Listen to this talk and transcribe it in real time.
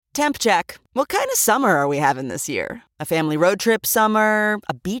Temp check. What kind of summer are we having this year? A family road trip summer?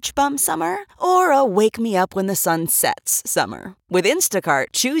 A beach bum summer? Or a wake me up when the sun sets summer? With Instacart,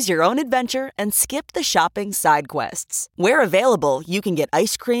 choose your own adventure and skip the shopping side quests. Where available, you can get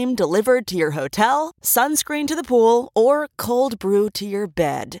ice cream delivered to your hotel, sunscreen to the pool, or cold brew to your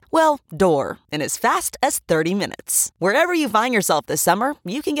bed. Well, door, in as fast as 30 minutes. Wherever you find yourself this summer,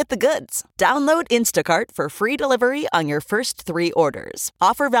 you can get the goods. Download Instacart for free delivery on your first 3 orders.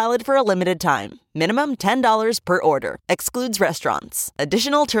 Offer valid for a limited time. Minimum $10 per order. Excludes restaurants.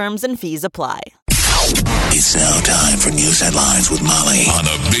 Additional terms and fees apply. It's now time for news headlines with Molly on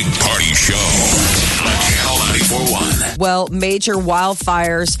the Big Party Show on Channel 94.1. Well, major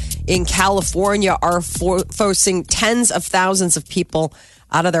wildfires in California are forcing tens of thousands of people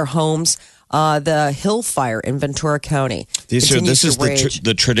out of their homes. The Hill Fire in Ventura County. This is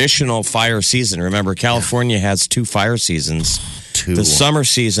the traditional fire season. Remember, California has 2 fire seasons. The summer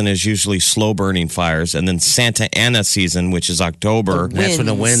season is usually slow burning fires, and then Santa Ana season, which is October. That's when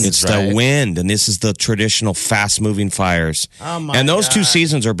the wind. It's the wind, and this is the traditional fast moving fires. And those 2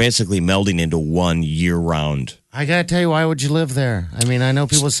 seasons are basically melding into one year round. I gotta tell you, why would you live there? I mean, I know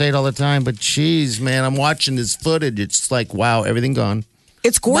people say it all the time, but geez, man, I'm watching this footage. It's like, wow, everything gone.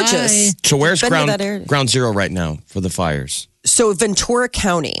 It's gorgeous. So where's ground zero right now for the fires? So Ventura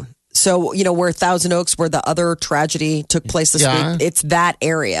County. So, where Thousand Oaks, where the other tragedy took place this week, it's that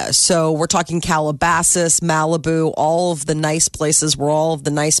area. So we're talking Calabasas, Malibu, all of the nice places where all of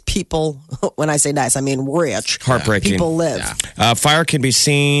the nice people, when I say nice, I mean rich. Heartbreaking. People live. Yeah. Fire can be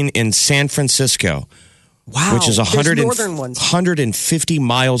seen in San Francisco. Wow. Which is northern ones. 150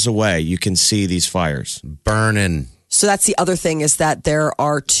 miles away. You can see these fires. Burning. So that's the other thing is that there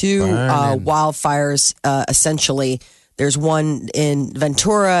are 2 wildfires, essentially. There's one in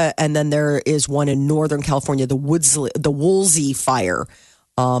Ventura, and then there is one in Northern California, the Woolsey fire.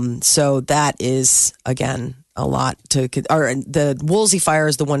 So that is, again, a lot to... Or the Woolsey fire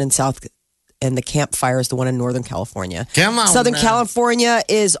is the one in South, and the Camp Fire is the one in Northern California. Come on, Southern man. California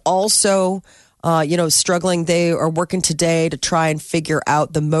is also... struggling. They are working today to try and figure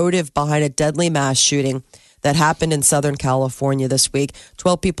out the motive behind a deadly mass shooting that happened in Southern California this week.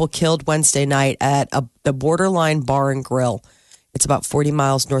 12 people killed Wednesday night at the Borderline Bar and Grill. It's about 40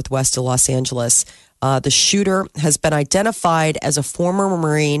 miles northwest of Los Angeles. The shooter has been identified as a former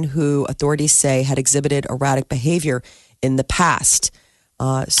Marine who authorities say had exhibited erratic behavior in the past.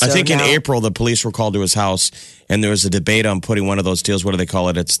 I think in April, the police were called to his house, and there was a debate on putting one of those deals. What do they call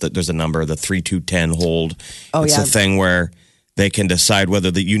it? There's a number, the 3210 hold. It's a thing where they can decide whether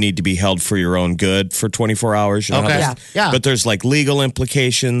that you need to be held for your own good for 24 hours. You know yeah. But there's like legal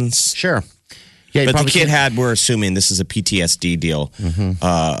implications. Sure. Yeah, but the kid we're assuming this is a PTSD deal.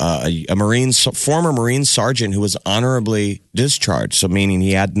 A former Marine sergeant who was honorably discharged. So meaning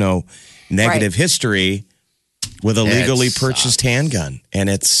he had no negative history with a legally purchased handgun. And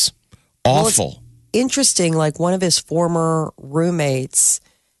it's awful. Well, it's interesting. Like one of his former roommates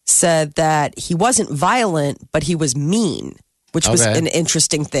said that he wasn't violent, but he was mean. Which was an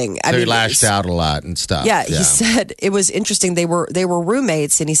interesting thing. So he lashed out a lot and stuff. Yeah, he said it was interesting. They were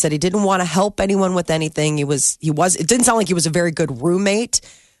roommates, and he said he didn't want to help anyone with anything. It didn't sound like he was a very good roommate,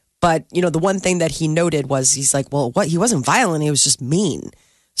 but the one thing that he noted was he's like, well, what? He wasn't violent. He was just mean.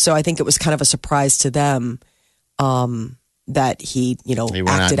 So I think it was kind of a surprise to them that he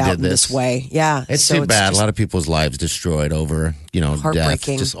acted out in this way. Yeah, it's too bad. A lot of people's lives destroyed over death.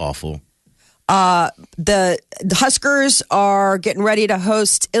 Just awful. The Huskers are getting ready to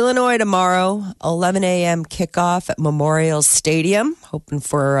host Illinois tomorrow, 11 a.m. kickoff at Memorial Stadium, hoping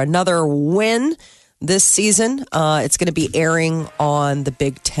for another win this season. It's going to be airing on the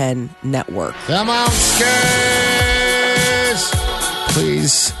Big Ten Network. Come on, Skers!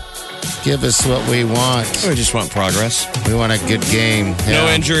 Please give us what we want. We just want progress. We want a good game. No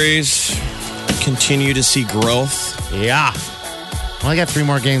injuries. Continue to see growth. Yeah. Well, I got 3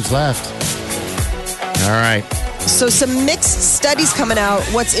 more games left. All right. So some mixed studies coming out.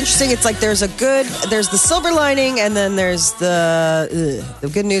 What's interesting, it's like there's the silver lining, and then there's the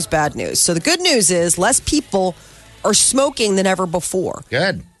good news, bad news. So the good news is less people are smoking than ever before.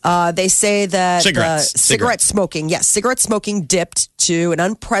 Good. They say that cigarette smoking, cigarette smoking dipped to an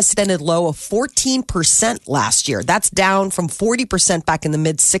unprecedented low of 14% last year. That's down from 40% back in the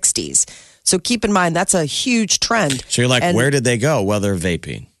mid-60s. So keep in mind, that's a huge trend. So you're like, where did they go? Well, they're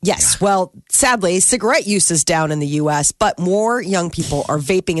vaping. Yes. Yeah. Well, sadly, cigarette use is down in the U.S., but more young people are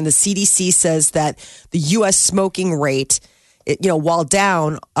vaping. And the CDC says that the U.S. smoking rate, while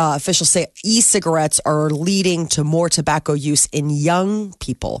down, officials say e-cigarettes are leading to more tobacco use in young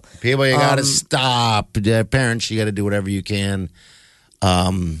people. People, you got to stop. Parents, you got to do whatever you can.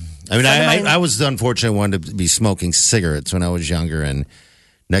 I mean, I was the unfortunate one to be smoking cigarettes when I was younger, and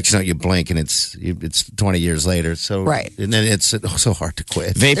next night you blink and it's 20 years later. So Right. and then it's so hard to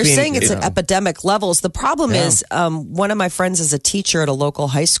quit. Vaping, They're saying it's at epidemic levels. The problem is, one of my friends is a teacher at a local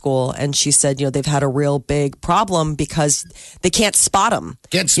high school, and she said, they've had a real big problem because they can't spot them.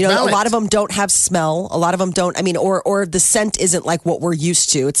 Can't a smell it. lot of them don't have smell. A lot of them don't. I mean, or the scent isn't like what we're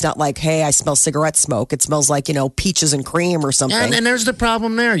used to. It's not like, hey, I smell cigarette smoke. It smells like peaches and cream or something. And there's the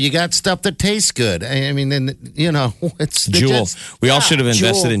problem there. You got stuff that tastes good. I mean, then it's Juul. We all should have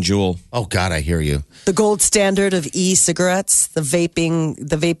invested in Juul. Oh God, I hear you. The gold standard of e-cigarettes, the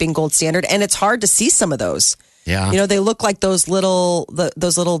vaping gold standard, and it's hard to see some of those. Yeah. They look like those little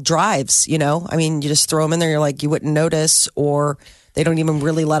drives. I mean, you just throw them in there. You're like, you wouldn't notice, or they don't even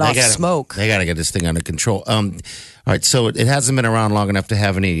really let off smoke. They got to get this thing under control. All right, so it hasn't been around long enough to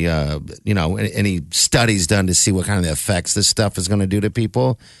have any any studies done to see what kind of effects this stuff is going to do to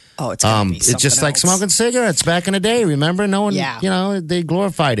people. Oh, it's gonna be it's just something like else. smoking cigarettes back in the day. Remember, no one, Yeah. they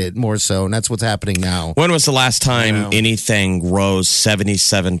glorified it more so, and that's what's happening now. When was the last time anything rose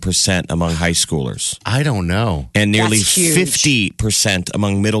 77% among high schoolers? I don't know. And nearly That's huge. 50%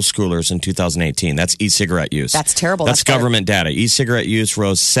 among middle schoolers in 2018. That's e-cigarette use. That's terrible. That's That's government data. E-cigarette use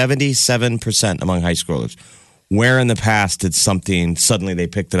rose 77% among high schoolers. Where in the past did something suddenly they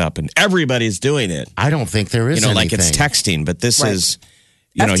picked it up and everybody's doing it? I don't think there is anything. Like it's texting, but this Right. is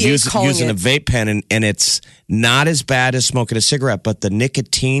FDA's calling using a it- vape pen, and it's not as bad as smoking a cigarette, but the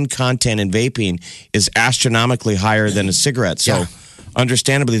nicotine content in vaping is astronomically higher than a cigarette. So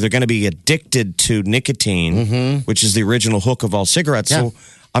understandably, they're going to be addicted to nicotine, which is the original hook of all cigarettes. Yeah. So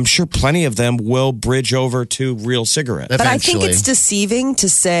I'm sure plenty of them will bridge over to real cigarettes. But I think Eventually. it's deceiving to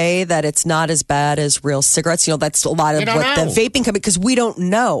say that it's not as bad as real cigarettes. That's a lot of You don't what the know. vaping company, because we don't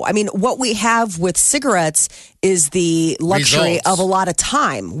know. I mean, what we have with cigarettes is the luxury Results. of a lot of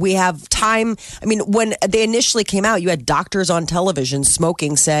time. We have time. I mean, when they initially came out, you had doctors on television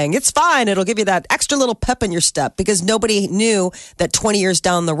smoking saying, it's fine. It'll give you that extra little pep in your step, because nobody knew that 20 years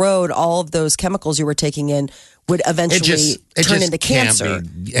down the road, all of those chemicals you were taking in would eventually turn into cancer.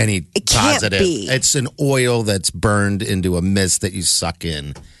 Can't be any It can't positive. be. It's an oil that's burned into a mist that you suck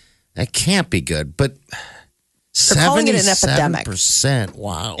in. That can't be good. But They're calling it an epidemic. 77%.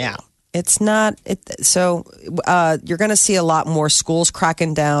 Wow. Yeah. It's not. So you're going to see a lot more schools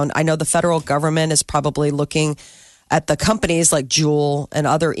cracking down. I know the federal government is probably looking at the companies like Juul and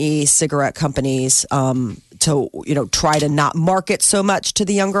other e-cigarette companies to try to not market so much to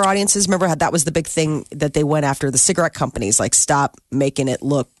the younger audiences. Remember, that was the big thing that they went after the cigarette companies, like stop making it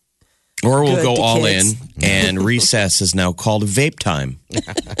look. Or we'll Good go to all kids. in, and recess is now called vape time.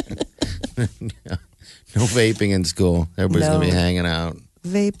 No vaping in school. Everybody's No. going to be hanging out.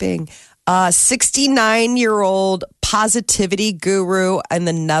 Vaping. 69-year-old positivity guru in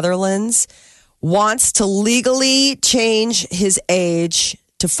the Netherlands wants to legally change his age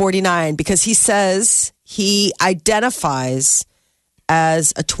to 49 because he says he identifies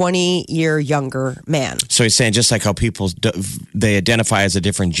as a 20-year younger man. So he's saying just like how people they identify as a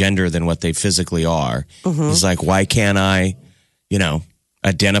different gender than what they physically are. He's like, why can't I,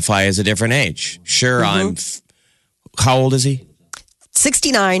 identify as a different age? Sure, how old is he?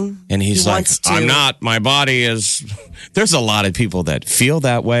 69. And he's He like, wants to- I'm not. My body is. There's a lot of people that feel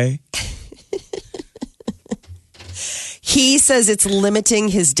that way. He says it's limiting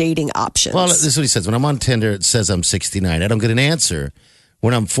his dating options. Well, this is what he says. When I'm on Tinder, it says I'm 69. I don't get an answer.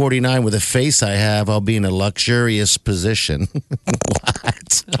 When I'm 49 with the face I have, I'll be in a luxurious position.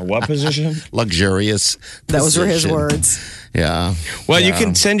 What? What position? Luxurious. Those were his position. words. Yeah. Well, you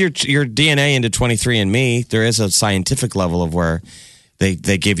can send your DNA into 23andMe. There is a scientific level of where they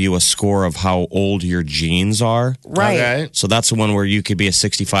give you a score of how old your genes are. Right. Okay. So that's the one where you could be a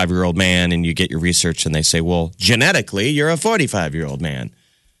 65-year-old man and you get your research and they say, well, genetically, you're a 45-year-old man.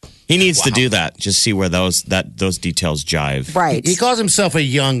 He needs to do that. Just see where those details jive. Right. He calls himself a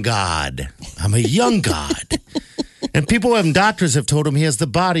young god. I'm a young god. And people and doctors have told him he has the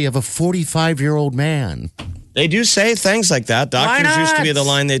body of a 45-year-old man. They do say things like that. Doctors Why used to be not? the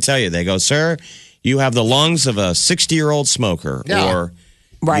line they tell you. They go, sir, you have the lungs of a 60-year-old smoker. Yeah. Or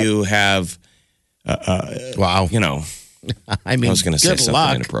Right. you have, Wow. I mean, I was going to say good something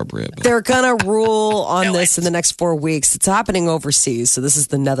luck. inappropriate. But. They're going to rule on this in the next 4 weeks. It's happening overseas, so this is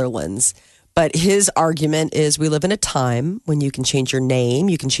the Netherlands. But his argument is we live in a time when you can change your name,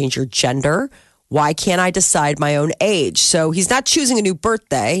 you can change your gender. Why can't I decide my own age? So he's not choosing a new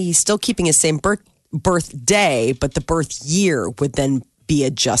birthday. He's still keeping his same birthday, but the birth year would then be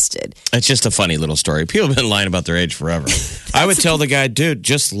adjusted. It's just a funny little story. People have been lying about their age forever. I would tell the guy, dude,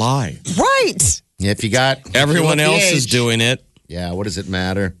 just lie. Right. If you got Everyone if you want the else is age, doing it. Yeah, what does it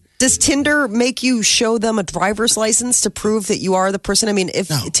matter? Does Tinder make you show them a driver's license to prove that you are the person? I mean, if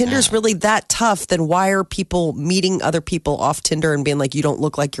Tinder's really that tough, then why are people meeting other people off Tinder and being like, you don't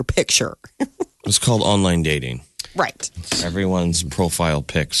look like your picture? It's called online dating. Right. Everyone's profile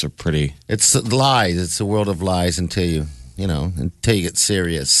pics are pretty. It's lies. It's a world of lies until you get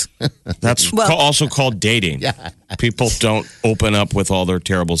serious. That's also called dating. Yeah. People don't open up with all their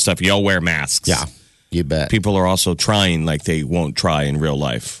terrible stuff. You all wear masks. Yeah, you bet. People are also trying like they won't try in real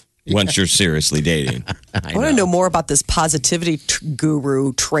life once you're seriously dating. I want to know more about this positivity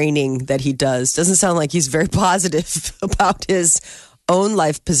guru training that he does. Doesn't sound like he's very positive about his own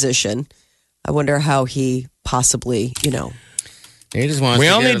life position. I wonder how he possibly, He just wants we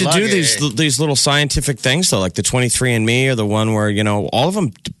to all get need to do these little scientific things, though, like the 23andMe or the one where, all of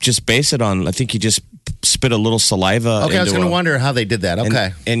them just base it on, I think you just spit a little saliva. Okay, I was going to wonder how they did that.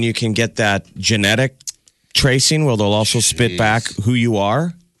 Okay. And you can get that genetic tracing where they'll also spit back who you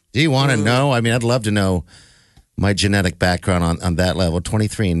are. Do you want to know? I mean, I'd love to know my genetic background on that level.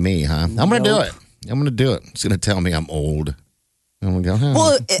 23andMe, huh? I'm going to do it. I'm going to do it. It's going to tell me I'm old. And we go,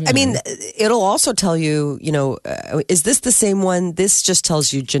 well, I mean, it'll also tell you, is this the same one? This just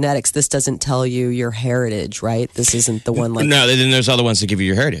tells you genetics. This doesn't tell you your heritage, right? This isn't the one like. No, then there's other ones that give you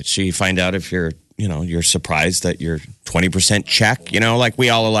your heritage. So you find out if you're, you're surprised that you're 20% Czech. Like we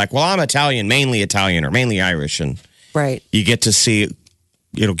all are like, well, I'm mainly Italian or mainly Irish. And right. You get to see,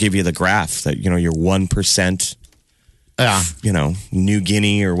 it'll give you the graph that, you're 1%. New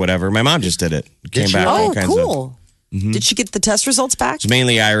Guinea or whatever. My mom just did it. Came back all kinds cool. Mm-hmm. Did she get the test results back? It's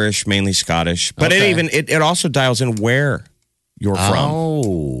mainly Irish, mainly Scottish. But it also dials in where you're from.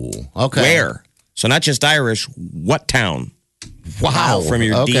 Oh, okay. Where? So not just Irish, what town? Wow. From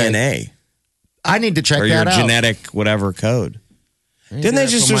your DNA. I need to check that out. Or your genetic whatever code. Didn't they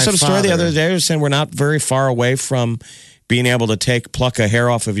just do some story the other day? They were saying we're not very far away from being able to pluck a hair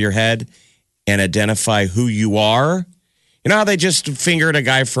off of your head and identify who you are? You know how they just fingered a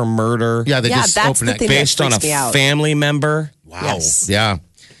guy for murder? Yeah, just opened it based on a family member. Wow. Yes. Yeah.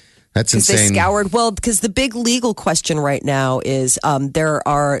 That's insane. They scoured. Well, because the big legal question right now is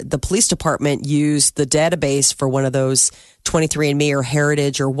the police department used the database for one of those 23andMe or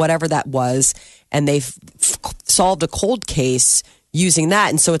Heritage or whatever that was, and they've solved a cold case using that.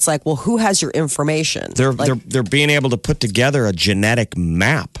 And so it's like, well, who has your information? They're being able to put together a genetic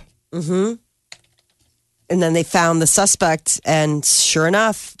map. Mm-hmm. And then they found the suspect, and sure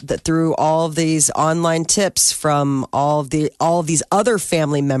enough, that through all of these online tips from all of these other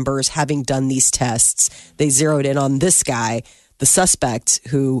family members having done these tests, they zeroed in on this guy, the suspect,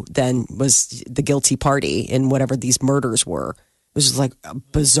 who then was the guilty party in whatever these murders were. It was just like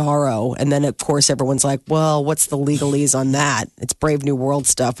bizarro. And then, of course, everyone's like, well, what's the legalese on that? It's Brave New World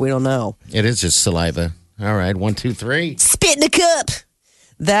stuff. We don't know. It is just saliva. All right, 1, 2, 3. Spit in a cup.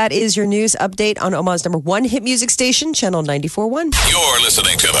 That is your news update on Omaha's number one hit music station, Channel 94.1. You're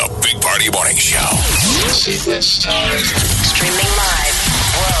listening to the Big Party Morning Show. Sequence time. Streaming live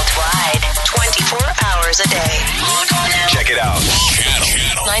worldwide 24 hours a day. Log on now. Check it out.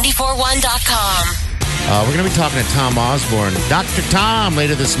 Channel. 941.com. We're going to be talking to Tom Osborne, Dr. Tom,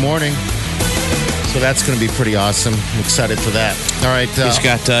 later this morning. So that's going to be pretty awesome. I'm excited for that. All right. He's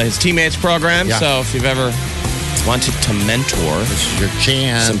got his teammates program. Yeah. So if you've ever wanted to mentor this is your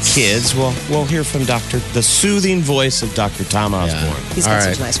chance. Some kids, we'll hear from the soothing voice of Dr. Tom Osborne. Yeah. He's got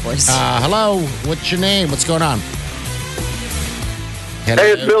such a nice voice. Hello. What's your name? What's going on?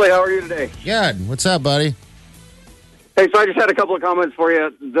 Hey, it's Billy. How are you today? Good. What's up, buddy? Hey, so I just had a couple of comments for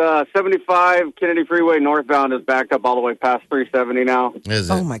you. The 75 Kennedy Freeway northbound is backed up all the way past 370 now. Is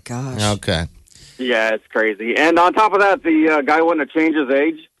it? Oh, my gosh. Okay. Yeah, it's crazy. And on top of that, the guy wanted to change his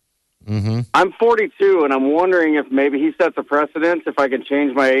age. Mm-hmm. I'm 42, and I'm wondering if maybe he sets a precedent if I can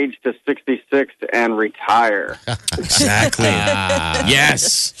change my age to 66 and retire. Exactly.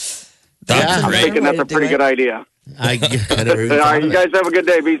 Yes. That's I'm thinking that's a pretty good idea. All right, you guys have a good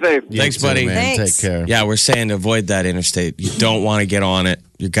day. Be safe. Thanks, buddy. Thanks. Take care. Yeah, we're saying to avoid that interstate. You don't want to get on it.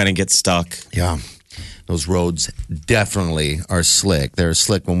 You're going to get stuck. Yeah. Those roads definitely are slick. They're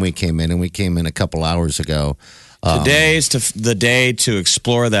slick when we came in, and we came in a couple hours ago. Today's the day to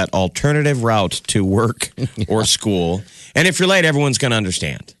explore that alternative route to work or school. And if you're late, everyone's going to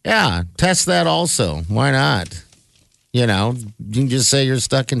understand. Yeah, test that also. Why not? You can just say you're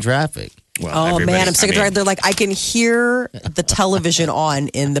stuck in traffic. Well, man, I'm sick of driving. They're like, I can hear the television on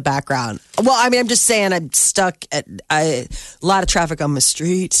in the background. Well, I mean, I'm just saying I'm stuck at a lot of traffic on the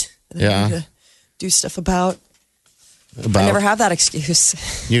street. Yeah. Do stuff about. I never have that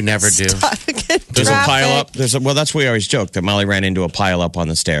excuse. You never do. There's a pile up. Well, that's what we always joke that Molly ran into a pile up on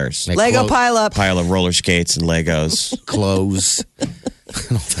the stairs. Lego pile up. Pile of roller skates and Legos. Clothes. And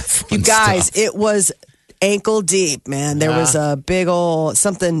all that fun You guys, stuff. it was ankle deep, man. There was a big old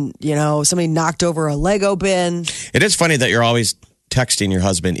something, somebody knocked over a Lego bin. It is funny that you're always texting your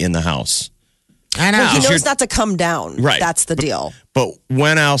husband in the house. I know. Well, he knows not to come down. Right. That's the deal. But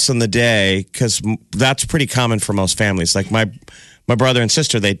when else in the day? Because that's pretty common for most families. Like my brother and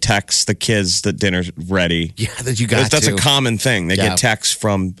sister, they text the kids that dinner's ready. Yeah, that you got That's to. a common thing. They get texts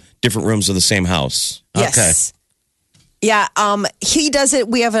from different rooms of the same house. Yes. Yeah, he does it.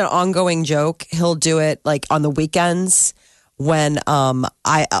 We have an ongoing joke. He'll do it like on the weekends when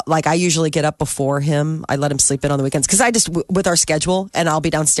I usually get up before him. I let him sleep in on the weekends because I just with our schedule, and I'll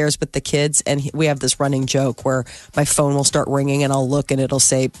be downstairs with the kids, and we have this running joke where my phone will start ringing, and I'll look, and it'll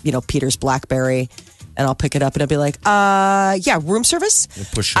say Peter's BlackBerry. And I'll pick it up and I'll be like, yeah, room service?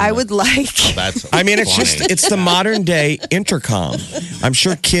 I would like. I mean, it's the modern day intercom. I'm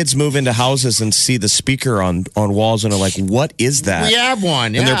sure kids move into houses and see the speaker on walls and are like, what is that? We have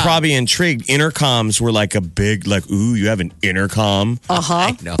one, yeah. And they're probably intrigued. Intercoms were like a big, ooh, you have an intercom?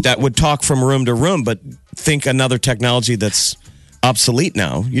 Uh-huh. That would talk from room to room, but think another technology that's obsolete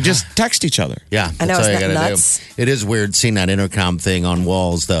now. You just text each other. Yeah, I know, that's all isn't you that gotta nuts? do. It is weird seeing that intercom thing on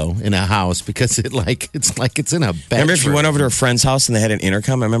walls though in a house because it's like it's in a bedroom. Remember if you went over to a friend's house and they had an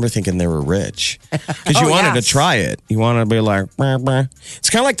intercom? I remember thinking they were rich because you wanted to try it. You wanted to be like, bah, bah. It's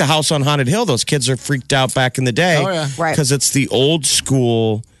kind of like the house on Haunted Hill. Those kids are freaked out back in the day, Right? Because it's the old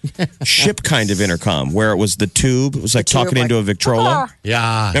school ship kind of intercom where it was the tube. It was like talking into a Victrola.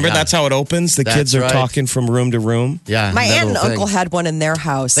 Yeah, Remember that's how it opens. The kids are right. talking from room to room. Yeah, My that aunt and little uncle thing. had one in their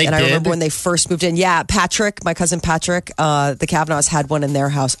house. They and I did? remember when they first moved in. Yeah, Patrick, my cousin Patrick, the Kavanaughs had one in their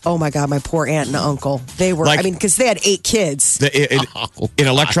house. Oh my God, my poor aunt and uncle. They were, because they had 8 kids. An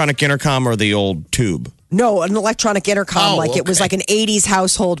electronic intercom or the old tube? No, an electronic intercom. It was okay. like an 80s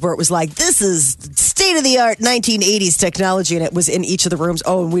household where it was like, this is state of the art 1980s technology. And it was in each of the rooms.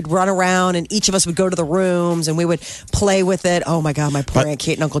 Oh, and we'd run around and each of us would go to the rooms and we would play with it. Oh my God, my poor Aunt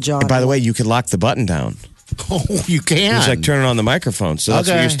Kate and Uncle John. By the way, you could lock the button down. Oh, you can. It was like turning on the microphone. So that's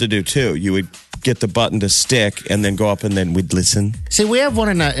what we Okay. used to do too. You would get the button to stick and then go up and then we'd listen. See, we have one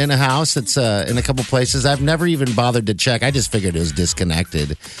in a house that's in a couple places. I've never even bothered to check. I just figured it was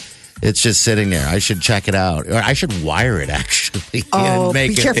disconnected. It's just sitting there. I should check it out. Or I should wire it, actually. Oh, and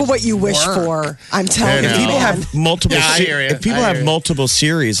make be careful it what you wish work. for. I'm telling you. If people have multiple, Yeah, I hear you. if people I have hear you. multiple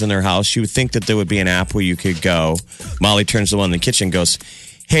series in their house, you would think that there would be an app where you could go. Molly turns the one in the kitchen, and goes,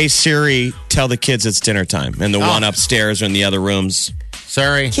 "Hey Siri, tell the kids it's dinner time," and the one upstairs or in the other rooms.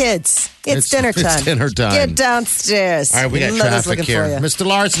 Sorry. Kids, it's dinner time. It's dinner time. Get downstairs. All right, we got Mother's traffic looking here. for you. Mr.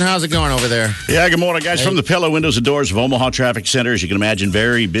 Larson, how's it going over there? Yeah, good morning, guys. From the Pillow Windows and Doors of Omaha Traffic Center, as you can imagine,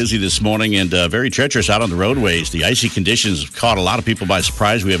 very busy this morning and very treacherous out on the roadways. The icy conditions have caught a lot of people by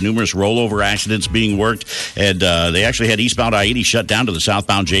surprise. We have numerous rollover accidents being worked, and they actually had eastbound I-80 shut down to the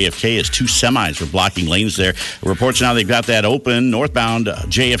southbound JFK as 2 semis were blocking lanes there. Reports now they've got that open. Northbound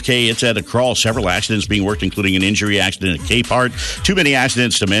JFK, it's at a crawl. Several accidents being worked, including an injury accident at Capehart. Too many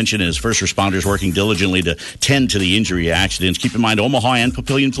accidents to mention as first responders working diligently to tend to the injury accidents. Keep in mind, Omaha and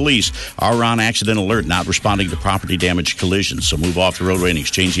Papillion Police are on accident alert, not responding to property damage collisions. So move off the roadway and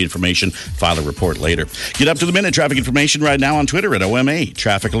exchange the information. File a report later. Get up to the minute traffic information right now on Twitter at OMA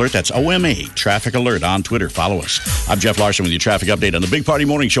Traffic Alert. That's OMA Traffic Alert on Twitter. Follow us. I'm Jeff Larson with your traffic update on the Big Party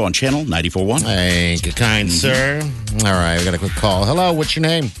Morning Show on Channel 94.1. Thank you, kind sir. All right, we got a quick call. Hello, what's your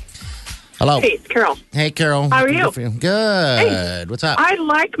name? Hello. Hey, it's Carol. Hey, Carol. How are you? Good. Hey, What's up? I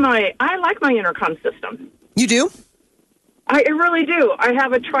like my intercom system. You do? I really do. I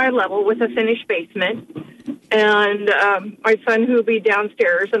have a tri-level with a finished basement, and my son who will be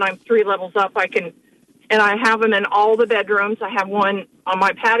downstairs, and I'm 3 levels up. And I have them in all the bedrooms. I have one on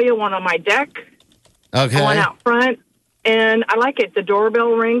my patio, one on my deck, Okay. one out front. And I like it. The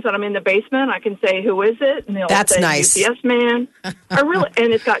doorbell rings, and I'm in the basement. I can say, "Who is it?" And they'll That's say, nice. "UPS man."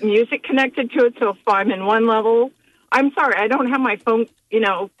 And it's got music connected to it. So if I'm in one level, I'm sorry, I don't have my phone,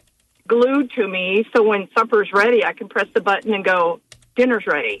 glued to me. So when supper's ready, I can press the button and go, "Dinner's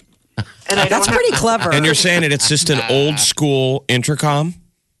ready." And I That's don't pretty have, clever. And you're saying it's just an old school intercom?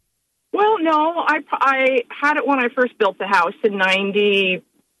 Well, no, I had it when I first built the house in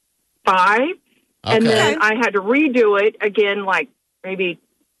 '95. And then I had to redo it again, like maybe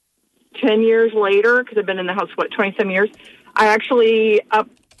 10 years later, because I've been in the house, 20-some years. I actually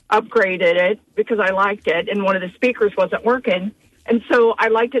upgraded it because I liked it, and one of the speakers wasn't working. And so I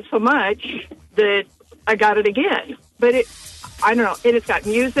liked it so much that I got it again. But I don't know, it's got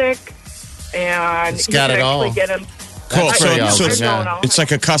music, and It's got it all. Get them. Cool. That's So, pretty so awesome, it's, yeah. it's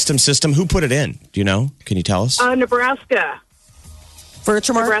like a custom system. Who put it in? Do you know? Can you tell us? Nebraska.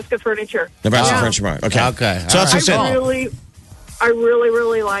 Furniture Mart? Nebraska Furniture. Nebraska Yeah. Furniture Mart. Okay. Okay. So that's what I said. I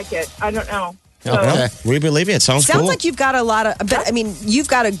really like it. I don't know. So, Okay. We believe you. It sounds Sounds cool. like you've got a lot of, but I mean, you've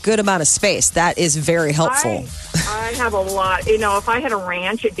got a good amount of space. That is very helpful. I have a lot. You know, if I had a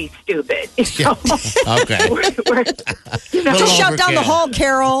ranch, it'd be stupid. You know? Okay. You know, Just shout down the overkill. hall,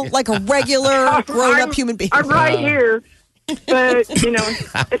 Carol, like a regular grown-up human being. I'm right here. But, you know,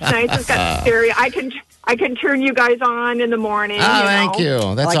 it's nice. It's got stereo. I can turn you guys on in the morning. Thank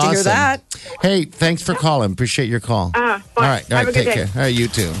you. That's like to awesome. hear that. Hey, thanks for calling. Appreciate your call. Fine. All right. Have a good Take day. care. All right. You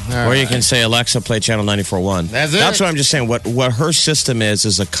too. All Or right. you can say, Alexa, play channel 94.1. That's it. That's what I'm just saying. What her system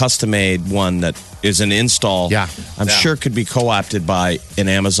is a custom-made one that is an install. Yeah. I'm Yeah. sure could be co-opted by an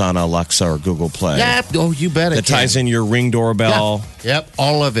Amazon Alexa or Google Play. Yeah. Oh, you bet it That ties in your Ring doorbell. Yeah. Yep.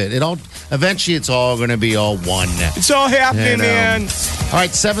 All of it. Eventually, it's all going to be all one. It's all happening, You know. man. All right,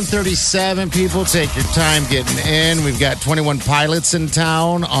 7:37. People, take your time getting in. We've got 21 Pilots in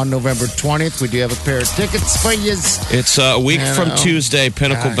town on November 20th. We do have a pair of tickets for you. It's a week You from know. Tuesday,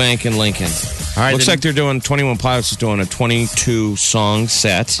 Pinnacle God. Bank in Lincoln. All right, Looks then- like they're doing 21 Pilots is doing a 22 song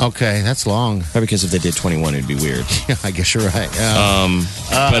set. Okay, that's long. Probably because if they did 21, it'd be weird. Yeah, I guess you're right. Yeah.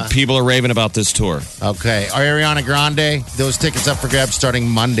 But people are raving about this tour. Okay, Ariana Grande. Those tickets up for grabs starting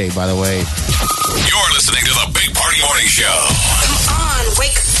Monday, by the way. You're listening to the Big Party Morning Show. Come on,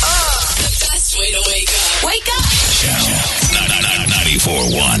 wake up. The best way to wake up. Wake up. Channel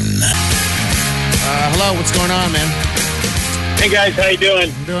 94.1. Hello, what's going on, man? Hey guys, how you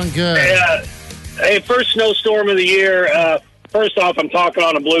doing? I'm doing good. Hey, first snowstorm of the year. First off, I'm talking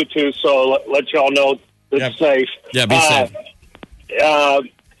on a Bluetooth, so let y'all know it's safe. Yeah, be safe.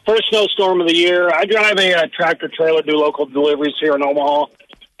 First snowstorm of the year. I drive a tractor trailer, do local deliveries here in Omaha,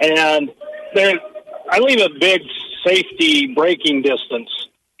 and I leave a big safety braking distance.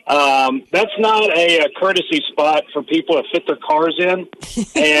 That's not a courtesy spot for people to fit their cars in,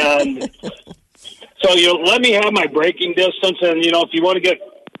 and so you let me have my braking distance. And you know, if you want to get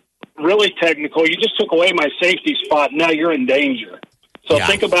really technical, you just took away my safety spot. Now you're in danger. So Yeah.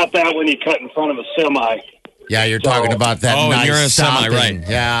 think about that when you cut in front of a semi. Yeah, you're talking about that. Oh, nice and you're in a semi, stopping. right?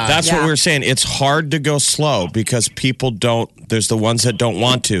 Yeah, That's what Yeah. we were saying. It's hard to go slow because people don't. There's the ones that don't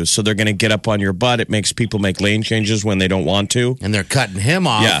want to, so they're going to get up on your butt. It makes people make lane changes when they don't want to. and they're cutting him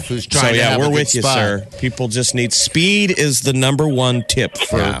off. Yeah. Who's So trying to have we're a good with you, spot. sir. People just need speed is the number one tip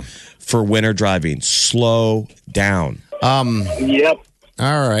for winter driving. Slow down. Yep.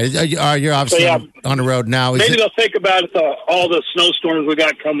 All right, you're obviously So, yeah. on the road now. Is Maybe it- they'll think about all the snowstorms we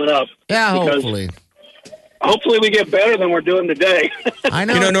got coming up. yeah, because hopefully. we get better than we're doing today. I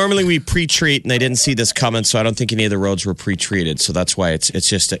know. You know, normally we pre-treat, and they didn't see this coming, so I don't think any of the roads were pre-treated. So that's why it's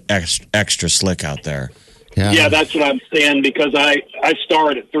just extra slick out there. Yeah, that's what I'm saying, because I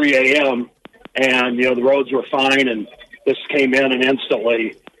started at 3 a.m. and, you know, the roads were fine, and this came in and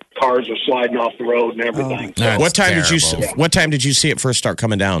instantly cars were sliding off the road and everything. That's What time did you? terrible. What time did you see it first start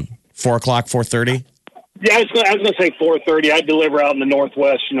coming down? 4 o'clock, 4:30. Yeah, I was going to say 4:30. I deliver out in the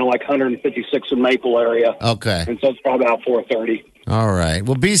Northwest, you know, like 156 in Maple area. Okay. And so it's probably about 4:30. All right.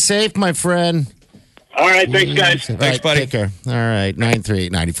 Well, be safe, my friend. All right, thanks, guys. All right, buddy. Take care. All right,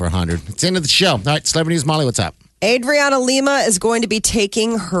 938-9400. It's the end of the show. All right, Celebrity News, Molly, what's up? Adriana Lima is going to be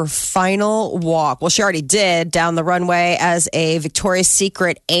taking her final walk. Well, she already did down the runway as a Victoria's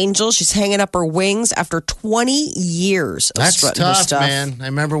Secret angel. She's hanging up her wings after 20 years of That's strutting her tough, stuff. man. I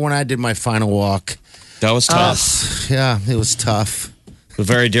remember when I did my final walk. That was tough. Yeah, it was tough. The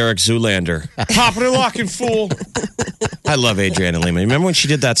very Derek Zoolander. Popping and locking, fool. I love Adriana Lima. Remember when she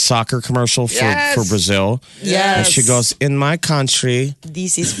did that soccer commercial for Brazil? Yes. And she goes, in my country,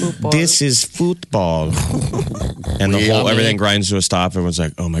 This is football. this is football. And the whole, everything grinds to a stop. Everyone's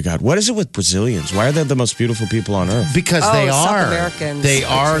like, oh my God, what is it with Brazilians? Why are they the most beautiful people on earth? Because Oh, they South are. Americans They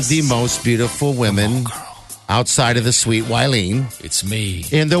are are just- the most beautiful women outside of the sweet Wileen It's me.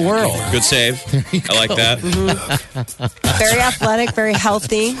 in the world. Good save. I like that. Very athletic, very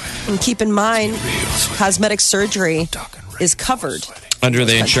healthy. And keep in mind, cosmetic surgery is covered. Under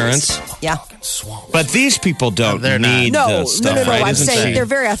the insurance. Yeah. But these people don't They're not. need No, the stuff, no. right? I'm Isn't saying she- they're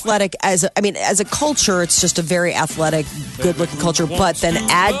very athletic as a culture. It's just a very athletic, good-looking culture. But then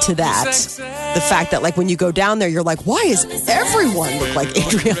add to that the fact that, like, when you go down there, you're like, why is everyone look like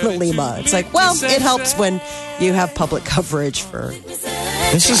Adriana Lima? It's like, well, it helps when you have public coverage for.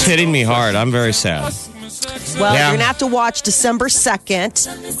 This is hitting me hard. I'm very sad. Well, Yeah. you're gonna have to watch December 2nd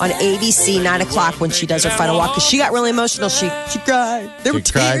on ABC 9 o'clock when she does her final walk because she got really emotional. She cried. There were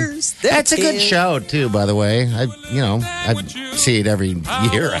She cried. tears. There were That's a good tears. show too, by the way. I see it every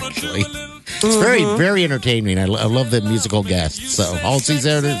year actually. It's very, very entertaining. I love the musical guests. So Halsey's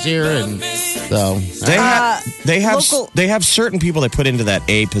there this year, and so they have certain people they put into that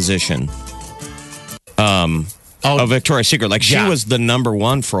A position. Of Victoria's Secret, like she was the number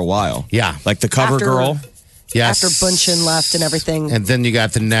one for a while. Yeah, like the cover girl. Yes. After Bunchen left and everything. And then you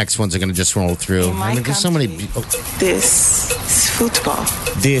got the next ones are going to just roll through. I mean, there's so many. This is football.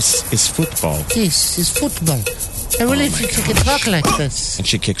 This is football. This is football. I really think you can talk like this. And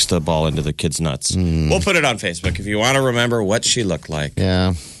she kicks the ball into the kid's nuts. We'll put it on Facebook if you want to remember what she looked like.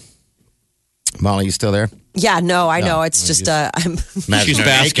 Yeah. Molly, you still there? Yeah, no, I know. It's just, she's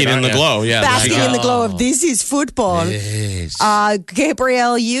basking in the glow. Yeah, basking in the glow of this is football. Yes.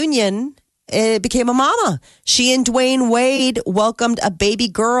 Gabrielle Union became a mama. She and Dwayne Wade welcomed a baby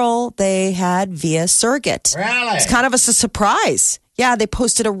girl they had via surrogate. Really? It's kind of a surprise. Yeah, they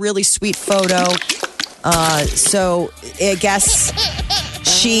posted a really sweet photo. So I guess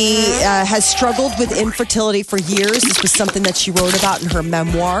she has struggled with infertility for years. This was something that she wrote about in her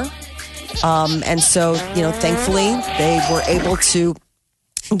memoir. And so, thankfully, they were able to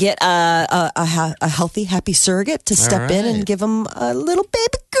get a healthy, happy surrogate to step in and give them a little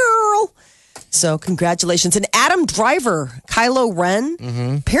baby girl. So congratulations. And Adam Driver, Kylo Ren,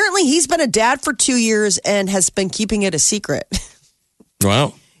 apparently he's been a dad for 2 years and has been keeping it a secret.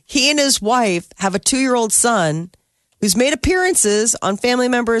 Wow. He and his wife have a 2-year-old son who's made appearances on family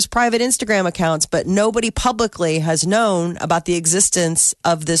members' private Instagram accounts, but nobody publicly has known about the existence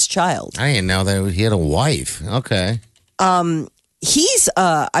of this child. I didn't know that he had a wife. Okay. He's,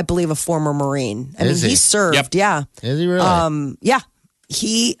 I believe, a former Marine. I mean, he served. Yep. Yeah. Is he really? Yeah.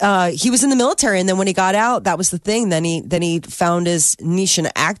 He was in the military, and then when he got out, that was the thing. Then he found his niche in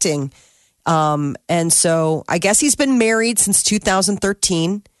acting, and so I guess he's been married since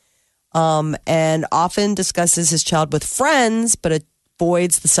 2013, and often discusses his child with friends, but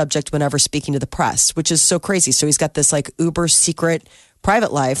avoids the subject whenever speaking to the press, which is so crazy. So he's got this like uber secret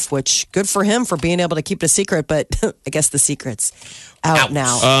private life, which good for him for being able to keep it a secret, but I guess the secret's out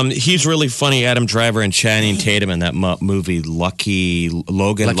now. He's really funny, Adam Driver and Channing Tatum in that movie Lucky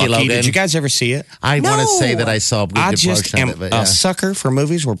Logan. Did you guys ever see it? I want to say that I saw a good I just portion am of it. a sucker for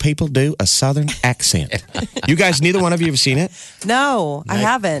movies where people do a Southern accent. You guys, neither one of you have seen it? No, I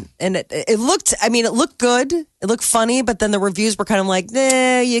haven't. And it looked good. It looked funny, but then the reviews were kind of like,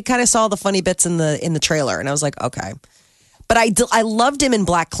 you kind of saw the funny bits in the trailer. And I was like, okay. But I loved him in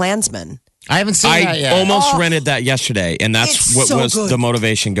Black Klansman. I haven't seen that yet. I almost rented that yesterday, and that's what was the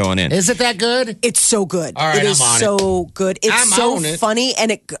motivation going in. Is it that good? It's so good. All right, it is so good. It's so funny,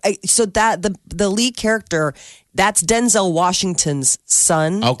 and so that the lead character, that's Denzel Washington's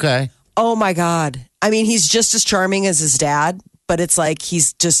son. Okay. Oh my God! I mean, he's just as charming as his dad, but it's like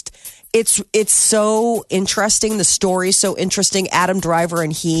he's just. It's so interesting. The story's so interesting. Adam Driver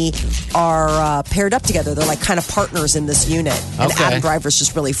and he are paired up together. They're like kind of partners in this unit. And Adam Driver's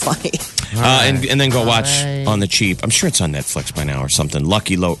just really funny. And then go watch on the cheap. I'm sure it's on Netflix by now or something.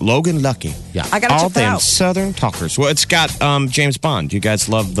 Logan Lucky. Yeah, I gotta all check that them out. Southern talkers. Well, it's got James Bond. You guys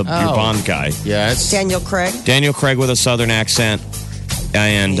love your Bond guy. Yes. Daniel Craig with a Southern accent.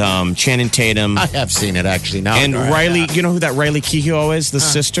 And Channing Tatum. I have seen it actually now. And Riley, you know who that Riley Keough is? The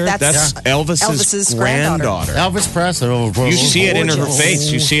sister? That's Elvis's granddaughter. Elvis Presley. You see it in her face.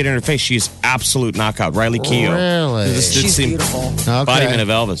 You see it in her face. She's absolute knockout. Riley Keough. Really? She's beautiful. Embodiment of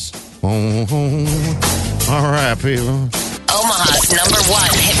Elvis. All right, people. Omaha's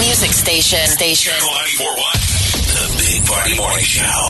 #1 hit music station. Channel 94.1. The Big Party Morning Show.